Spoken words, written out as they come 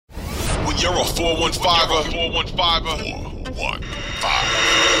You're a 415er.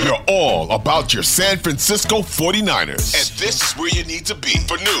 415. You're all about your San Francisco 49ers. And this is where you need to be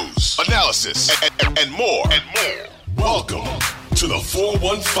for news, analysis, and more. Welcome to the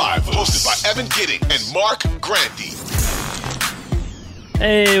 415, hosted by Evan Gidding and Mark Grandy.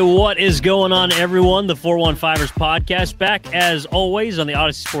 Hey, what is going on, everyone? The 415ers podcast back, as always, on the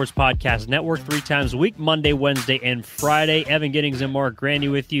Odyssey Sports Podcast Network 3 times a week, Monday, Wednesday, and Friday. Evan Giddings and Mark Grandy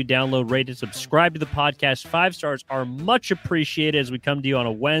with you. Download, rate, and subscribe to the podcast. 5 stars are much appreciated as we come to you on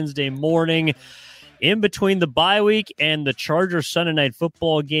a Wednesday morning in between the bye week and the Chargers Sunday Night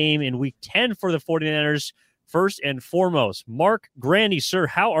Football game in Week 10 for the 49ers. First and foremost, Mark Grandy, sir,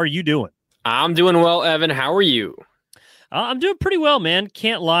 how are you doing? I'm doing well, Evan. How are you? I'm doing pretty well, man.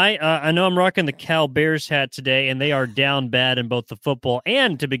 Can't lie. I know I'm rocking the Cal Bears hat today, and they are down bad in both the football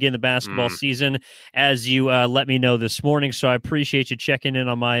and to begin the basketball season, as you let me know this morning. So I appreciate you checking in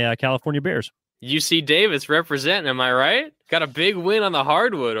on my California Bears. UC Davis representing, am I right? Got a big win on the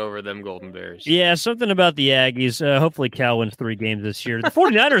hardwood over them Golden Bears. Yeah, something about the Aggies. Hopefully Cal wins 3 games this year. The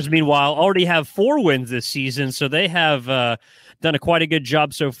 49ers, meanwhile, already have 4 wins this season, so they have done quite a good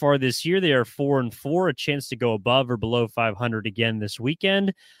job so far this year. They are 4-4, a chance to go above or below 500 again this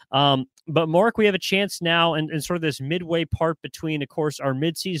weekend. But Mark, we have a chance now in sort of this midway part between, of course, our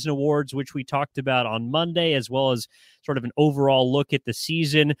midseason awards, which we talked about on Monday, as well as sort of an overall look at the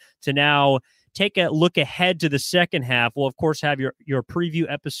season, to now take a look ahead to the second half. We'll, of course, have your preview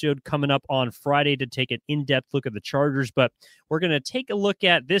episode coming up on Friday to take an in-depth look at the Chargers, but we're going to take a look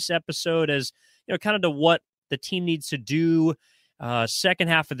at this episode as, you know, kind of to what the team needs to do second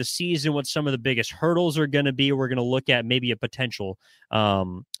half of the season, what some of the biggest hurdles are going to be. We're going to look at maybe a potential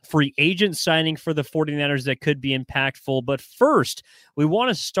free agent signing for the 49ers that could be impactful. But first, we want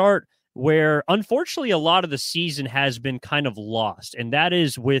to start where, unfortunately, a lot of the season has been kind of lost, and that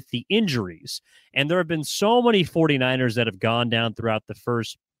is with the injuries. And there have been so many 49ers that have gone down throughout the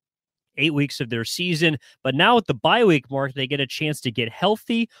first 8 weeks of their season. But now with the bye week, Mark, they get a chance to get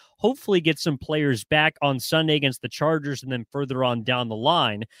healthy, hopefully get some players back on Sunday against the Chargers and then further on down the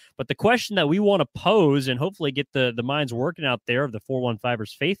line. But the question that we want to pose and hopefully get the minds working out there of the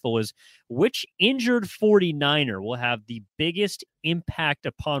 415ers faithful is, which injured 49er will have the biggest impact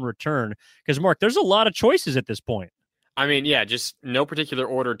upon return? Because, Mark, there's a lot of choices at this point. I mean, yeah, just no particular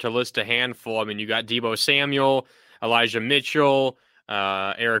order to list a handful. I mean, you got Deebo Samuel, Elijah Mitchell,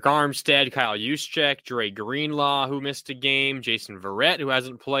 Eric Armstead, Kyle Juszczyk, Dre Greenlaw, who missed a game, Jason Verrett, who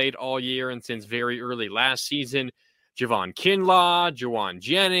hasn't played all year and since very early last season, Javon Kinlaw, Jawan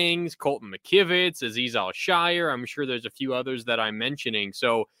Jennings, Colton McKivitz, Azeez Al-Shire. I'm sure there's a few others that I'm mentioning.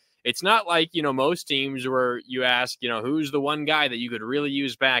 So it's not like, you know, most teams where you ask, you know, who's the one guy that you could really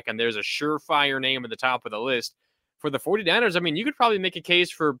use back, and there's a surefire name at the top of the list. For the 49ers, I mean, you could probably make a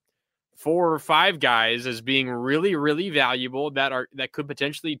case for 4 or 5 guys as being really, really valuable that could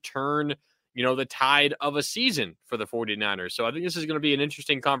potentially turn, you know, the tide of a season for the 49ers. So I think this is going to be an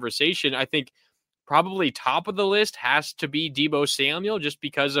interesting conversation. I think probably top of the list has to be Deebo Samuel, just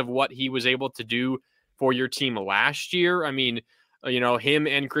because of what he was able to do for your team last year. I mean, you know, him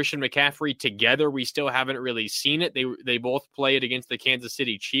and Christian McCaffrey together, we still haven't really seen it. They both played against the Kansas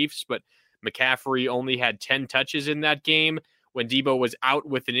City Chiefs, but McCaffrey only had 10 touches in that game. When Deebo was out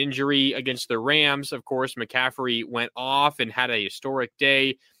with an injury against the Rams, of course, McCaffrey went off and had a historic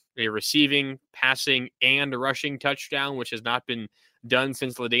day, a receiving, passing, and rushing touchdown, which has not been done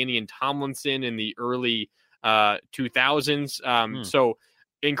since LaDainian Tomlinson in the early 2000s. So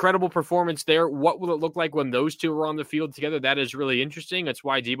incredible performance there. What will it look like when those two are on the field together? That is really interesting. That's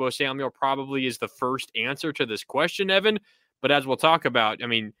why Deebo Samuel probably is the first answer to this question, Evan. But as we'll talk about, I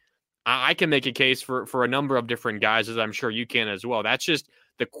mean, I can make a case for a number of different guys, as I'm sure you can as well. That's just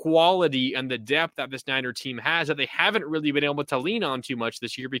the quality and the depth that this Niner team has that they haven't really been able to lean on too much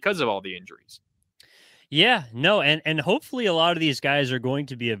this year because of all the injuries. Yeah, no, and hopefully a lot of these guys are going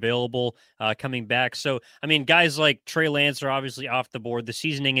to be available coming back. So, I mean, guys like Trey Lance are obviously off the board. The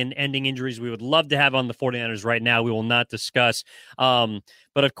seasoning and ending injuries we would love to have on the 49ers right now, we will not discuss. But,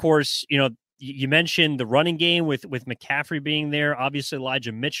 of course, you know, you mentioned the running game with McCaffrey being there. Obviously,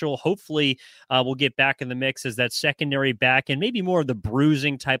 Elijah Mitchell, hopefully, will get back in the mix as that secondary back and maybe more of the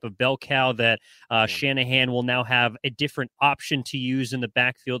bruising type of bell cow that Shanahan will now have a different option to use in the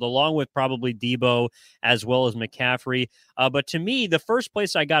backfield, along with probably Deebo as well as McCaffrey. But to me, the first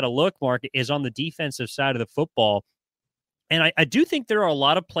place I got to look, Mark, is on the defensive side of the football. And I do think there are a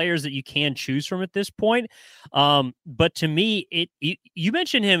lot of players that you can choose from at this point. But to me, you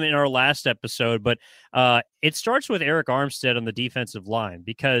mentioned him in our last episode, but it starts with Eric Armstead on the defensive line,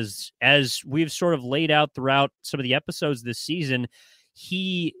 because as we've sort of laid out throughout some of the episodes this season,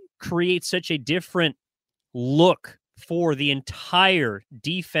 he create such a different look for the entire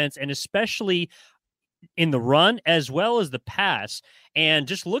defense, and especially in the run as well as the pass. And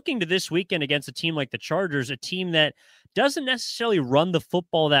just looking to this weekend against a team like the Chargers, a team that doesn't necessarily run the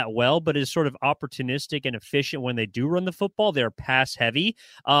football that well, but is sort of opportunistic and efficient when they do run the football. They're pass heavy.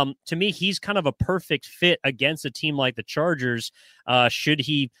 To me, he's kind of a perfect fit against a team like the Chargers. Should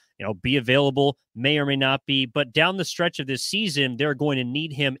he, be available, may or may not be, but down the stretch of this season, they're going to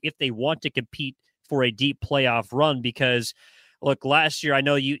need him if they want to compete for a deep playoff run. Because look, last year, I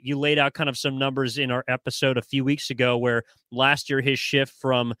know you laid out kind of some numbers in our episode a few weeks ago where last year his shift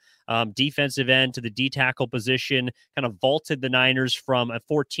from defensive end to the D tackle position kind of vaulted the Niners from a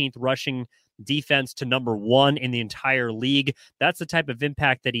 14th rushing defense to number 1 in the entire league. That's the type of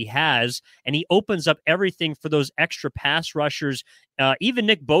impact that he has, and he opens up everything for those extra pass rushers. Even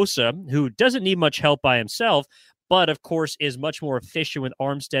Nick Bosa, who doesn't need much help by himself, but of course is much more efficient when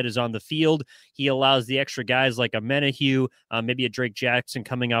Armstead is on the field. He allows the extra guys like a Menahue, maybe a Drake Jackson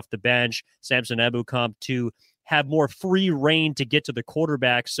coming off the bench, Samson Ebukam, to have more free reign to get to the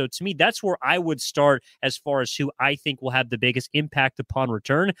quarterback. So to me, that's where I would start as far as who I think will have the biggest impact upon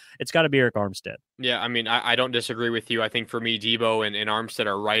return. It's got to be Eric Armstead. Yeah, I mean, I don't disagree with you. I think for me, Debo and Armstead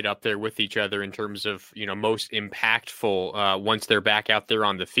are right up there with each other in terms of, most impactful once they're back out there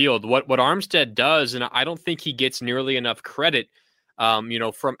on the field. What Armstead does, and I don't think he gets nearly enough credit,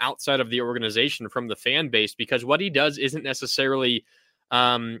 from outside of the organization, from the fan base, because what he does isn't necessarily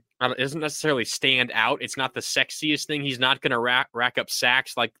stand out. It's not the sexiest thing. He's not going to rack up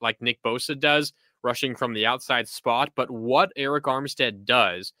sacks like Nick Bosa does, rushing from the outside spot. But what Eric Armstead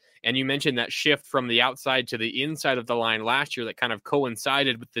does, and you mentioned that shift from the outside to the inside of the line last year that kind of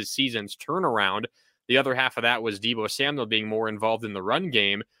coincided with this season's turnaround. The other half of that was Deebo Samuel being more involved in the run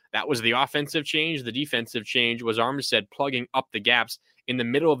game. That was the offensive change. The defensive change was Armstead plugging up the gaps in the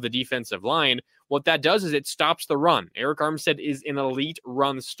middle of the defensive line. What that does is it stops the run. Eric Armstead is an elite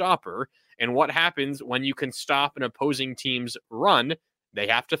run stopper. And what happens when you can stop an opposing team's run? They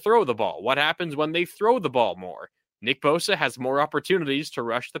have to throw the ball. What happens when they throw the ball more? Nick Bosa has more opportunities to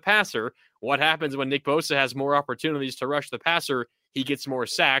rush the passer. What happens when Nick Bosa has more opportunities to rush the passer? He gets more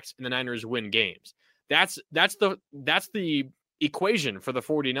sacks and the Niners win games. That's the equation for the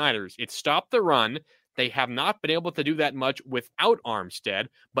 49ers. It stopped the run. They have not been able to do that much without Armstead,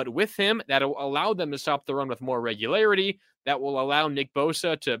 but with him, that'll allow them to stop the run with more regularity. That will allow Nick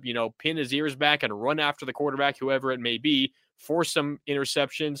Bosa to, pin his ears back and run after the quarterback, whoever it may be, force some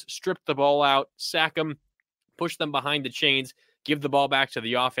interceptions, strip the ball out, sack them, push them behind the chains, give the ball back to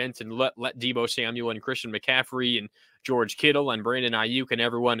the offense, and let Deebo Samuel and Christian McCaffrey and George Kittle and Brandon Ayuk and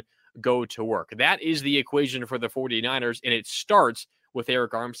everyone go to work. That is the equation for the 49ers, and it starts with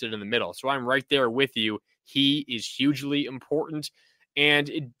Eric Armstead in the middle. So I'm right there with you. He is hugely important,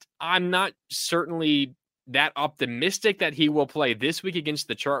 and I'm not certainly that optimistic that he will play this week against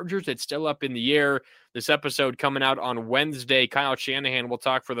the Chargers. It's still up in the air. This episode coming out on Wednesday. Kyle Shanahan will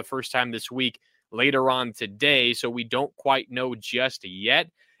talk for the first time this week later on today, so we don't quite know just yet.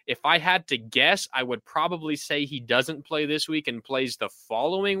 If I had to guess, I would probably say he doesn't play this week and plays the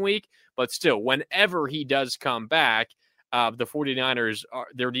following week. But still, whenever he does come back, the 49ers,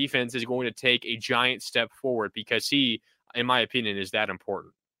 their defense is going to take a giant step forward because he, in my opinion, is that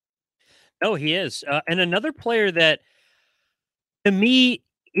important. Oh, he is. And another player that, to me,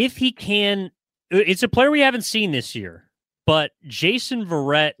 if he can, it's a player we haven't seen this year, but Jason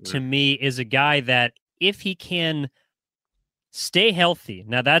Verrett, to me, is a guy that if he can stay healthy,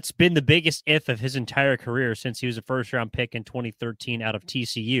 now that's been the biggest if of his entire career since he was a first-round pick in 2013 out of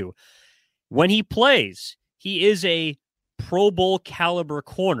TCU. When he plays, he is a Pro Bowl caliber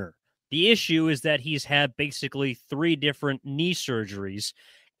corner. The issue is that he's had basically 3 different knee surgeries,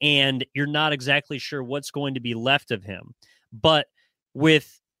 and you're not exactly sure what's going to be left of him. But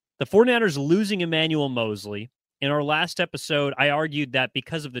with the 49ers losing Emmanuel Moseley, in our last episode, I argued that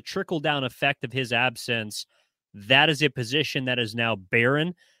because of the trickle-down effect of his absence, that is a position that is now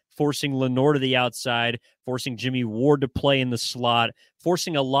barren, forcing Lenoir to the outside, forcing Jimmy Ward to play in the slot,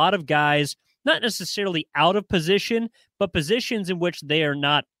 forcing a lot of guys not necessarily out of position, but positions in which they are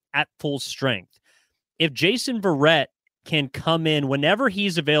not at full strength. If Jason Verrett can come in whenever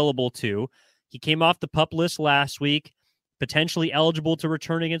he's available to, he came off the PUP list last week, potentially eligible to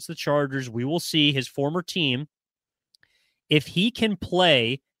return against the Chargers. We will see his former team. If he can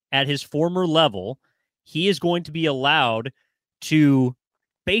play at his former level, he is going to be allowed to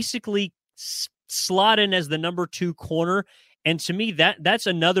basically slot in as the number 2 corner. And to me, that's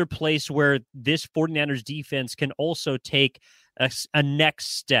another place where this 49ers defense can also take a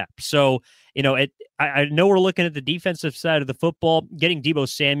next step. So, I know we're looking at the defensive side of the football. Getting Deebo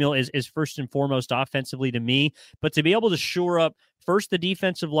Samuel is first and foremost offensively to me, but to be able to shore up first the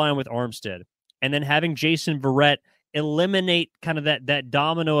defensive line with Armstead, and then having Jason Verrett eliminate kind of that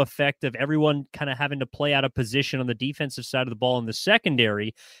domino effect of everyone kind of having to play out of position on the defensive side of the ball in the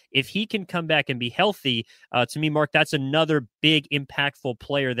secondary. If he can come back and be healthy, to me, Mark, that's another big impactful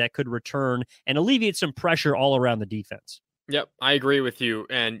player that could return and alleviate some pressure all around the defense. Yep, I agree with you.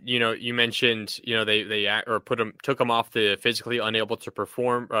 And you mentioned they took him off the physically unable to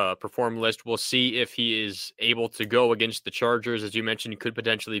perform list. We'll see if he is able to go against the Chargers. As you mentioned, it could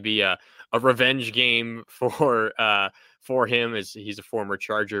potentially be a revenge game for him, as he's a former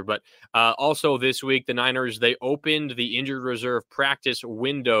Charger. But also this week, the Niners, they opened the injured reserve practice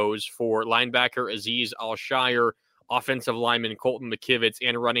windows for linebacker Azeez Al-Shaair, offensive lineman Colton McKivitz,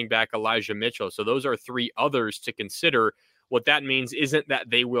 and running back Elijah Mitchell. So those are three others to consider. What that means isn't that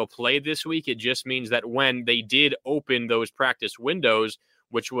they will play this week. It just means that when they did open those practice windows,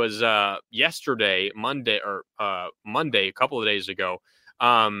 which was Monday, a couple of days ago,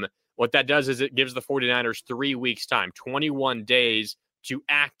 what that does is it gives the 49ers 3 weeks time, 21 days to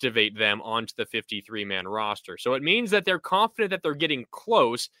activate them onto the 53-man roster. So it means that they're confident that they're getting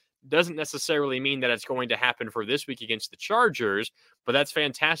close. Doesn't necessarily mean that it's going to happen for this week against the Chargers, but that's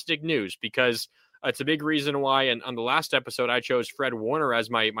fantastic news because it's a big reason why, and on the last episode, I chose Fred Warner as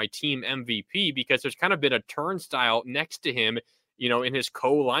my team MVP because there's kind of been a turnstile next to him, in his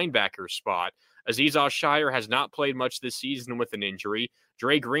co-linebacker spot. Azeez Al-Shaair has not played much this season with an injury.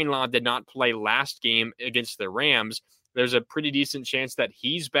 Dre Greenlaw did not play last game against the Rams. There's a pretty decent chance that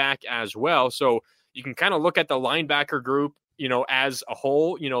he's back as well. So you can kind of look at the linebacker group, as a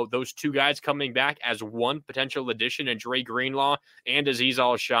whole, those two guys coming back as one potential addition, and Dre Greenlaw and Azeez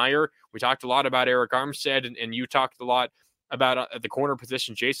Al-Shaair. We talked a lot about Eric Armstead, and you talked a lot about at the corner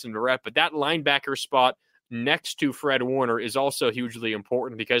position, Jason Verrett. But that linebacker spot next to Fred Warner is also hugely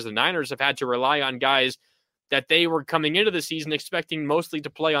important because the Niners have had to rely on guys that they were coming into the season expecting mostly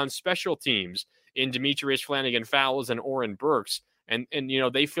to play on special teams in Demetrius Flannigan-Fowles and Oren Burks. And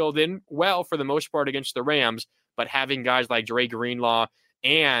they filled in well for the most part against the Rams. But having guys like Dre Greenlaw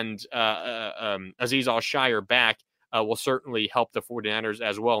and Azeez Al-Shaair back will certainly help the 49ers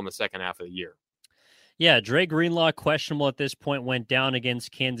as well in the second half of the year. Yeah, Dre Greenlaw, questionable at this point, went down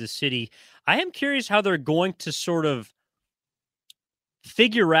against Kansas City. I am curious how they're going to sort of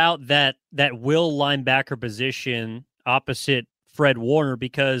figure out that will linebacker position opposite Fred Warner,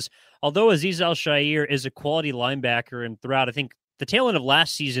 because although Azeez Al-Shaair is a quality linebacker and throughout, I think, the tail end of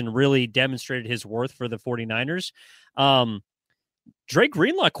last season really demonstrated his worth for the 49ers. Dre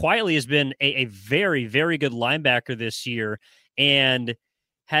Greenlaw quietly has been a very, very good linebacker this year and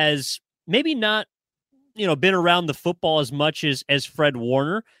has maybe not, been around the football as much as Fred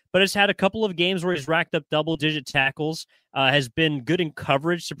Warner, but has had a couple of games where he's racked up double-digit tackles, has been good in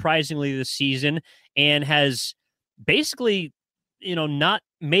coverage, surprisingly, this season, and has basically not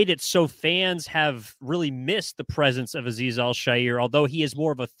made it so fans have really missed the presence of Azeez Al-Shaair, although he is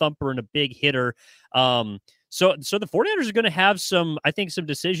more of a thumper and a big hitter. So the 49ers are going to have some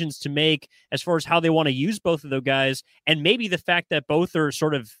decisions to make as far as how they want to use both of those guys. And maybe the fact that both are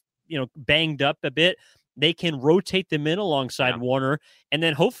sort of, banged up a bit, they can rotate them in alongside Warner and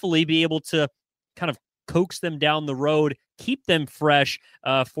then hopefully be able to kind of coax them down the road, keep them fresh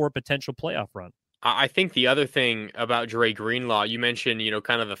for a potential playoff run. I think the other thing about Dre Greenlaw, you mentioned,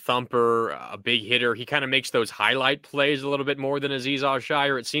 kind of the thumper, a big hitter. He kind of makes those highlight plays a little bit more than Azeez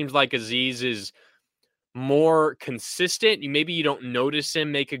Al-Shaair. It seems like Azeez is more consistent. Maybe you don't notice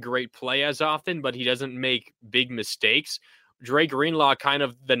him make a great play as often, but he doesn't make big mistakes. Dre Greenlaw, kind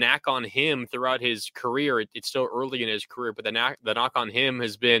of the knack on him throughout his career. It's still early in his career, but the knock on him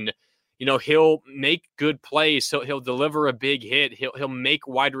has been, he'll make good plays. He'll deliver a big hit. He'll make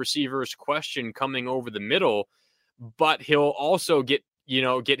wide receivers question coming over the middle, but he'll also get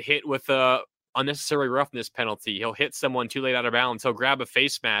hit with a unnecessary roughness penalty. He'll hit someone too late out of bounds. He'll grab a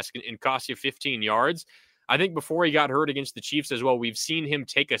face mask and cost you 15 yards. I think before he got hurt against the Chiefs as well, we've seen him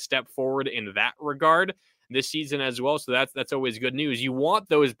take a step forward in that regard this season as well. So that's always good news. You want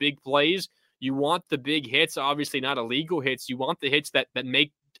those big plays. You want the big hits, obviously not illegal hits. You want the hits that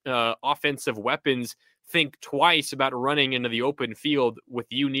make offensive weapons think twice about running into the open field with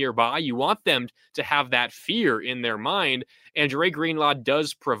you nearby. You want them to have that fear in their mind. And Dre Greenlaw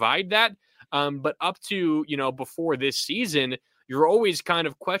does provide that. But up to, before this season, you're always kind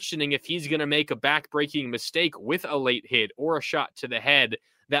of questioning if he's going to make a back-breaking mistake with a late hit or a shot to the head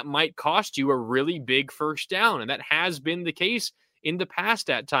that might cost you a really big first down. And that has been the case in the past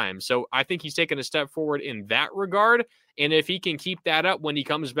at times. So I think he's taken a step forward in that regard. And if he can keep that up when he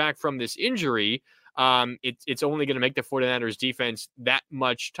comes back from this injury, it's only going to make the 49ers defense that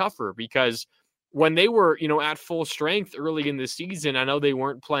much tougher, because when they were, at full strength early in the season, I know they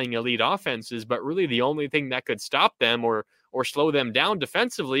weren't playing elite offenses, but really the only thing that could stop them or slow them down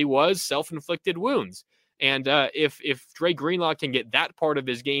defensively was self-inflicted wounds. And if Dre Greenlaw can get that part of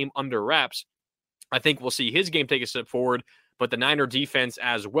his game under wraps, I think we'll see his game take a step forward, but the Niner defense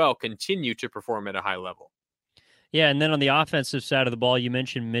as well continue to perform at a high level. Yeah, and then on the offensive side of the ball, you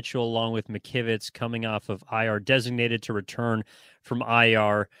mentioned Mitchell along with McKivitz coming off of IR, designated to return from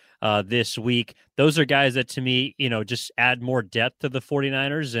IR this week. Those are guys that, to me, just add more depth to the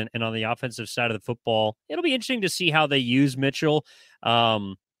 49ers. And on the offensive side of the football, it'll be interesting to see how they use Mitchell.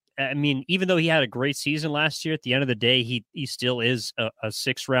 I mean, even though he had a great season last year, at the end of the day, he still is a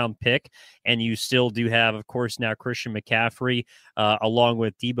 6th-round pick. And you still do have, of course, now Christian McCaffrey, along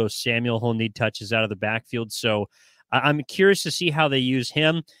with Deebo Samuel, who'll need touches out of the backfield. So I'm curious to see how they use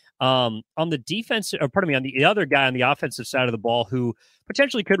him. On the defense, on the other guy on the offensive side of the ball who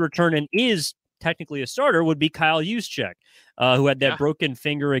potentially could return and is technically a starter would be Kyle Juszczyk, who had that broken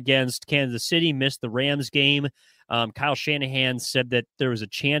finger against Kansas City, missed the Rams game. Kyle Shanahan said that there was a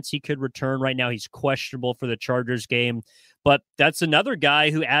chance he could return. Right now, he's questionable for the Chargers game. But that's another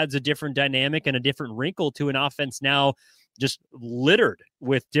guy who adds a different dynamic and a different wrinkle to an offense now just littered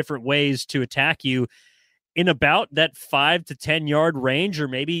with different ways to attack you in about that 5 to 10 yard range, or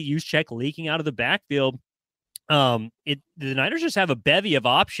maybe Juszczyk leaking out of the backfield. The Niners just have a bevy of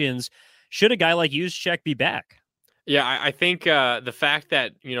options should a guy like Juszczyk be back. Yeah, I think the fact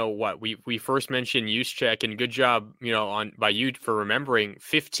that, we first mentioned Juszczyk, and good job, by you for remembering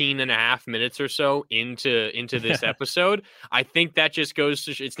 15 and a half minutes or so into this episode. I think that just goes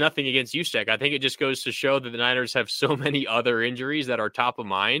to, it's nothing against Juszczyk. I think it just goes to show that the Niners have so many other injuries that are top of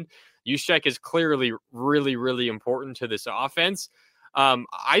mind. Juszczyk is clearly really, really important to this offense.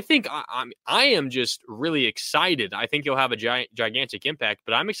 I think I am just really excited. I think he'll have a gigantic impact,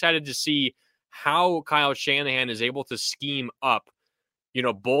 but I'm excited to see how Kyle Shanahan is able to scheme up,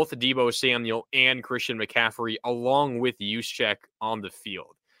 both Deebo Samuel and Christian McCaffrey along with Juszczyk on the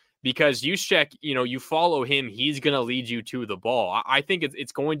field. Because Juszczyk, you follow him, he's going to lead you to the ball. I think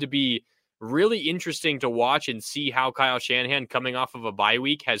it's going to be really interesting to watch and see how Kyle Shanahan, coming off of a bye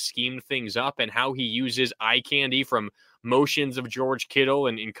week, has schemed things up and how he uses eye candy from motions of George Kittle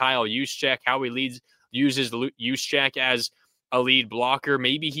and Kyle Juszczyk, how he uses Juszczyk as a lead blocker.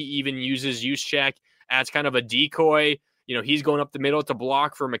 Maybe he even uses Juszczyk as kind of a decoy. He's going up the middle to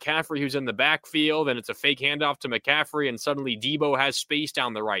block for McCaffrey, who's in the backfield, and it's a fake handoff to McCaffrey, and suddenly Deebo has space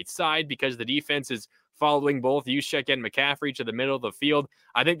down the right side because the defense is following both Juszczyk and McCaffrey to the middle of the field.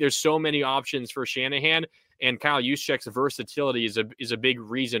 I think there's so many options for Shanahan, and Kyle Juszczyk's versatility is a big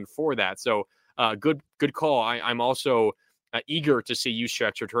reason for that. So good call. I'm also eager to see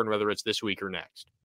Juszczyk's return, whether it's this week or next.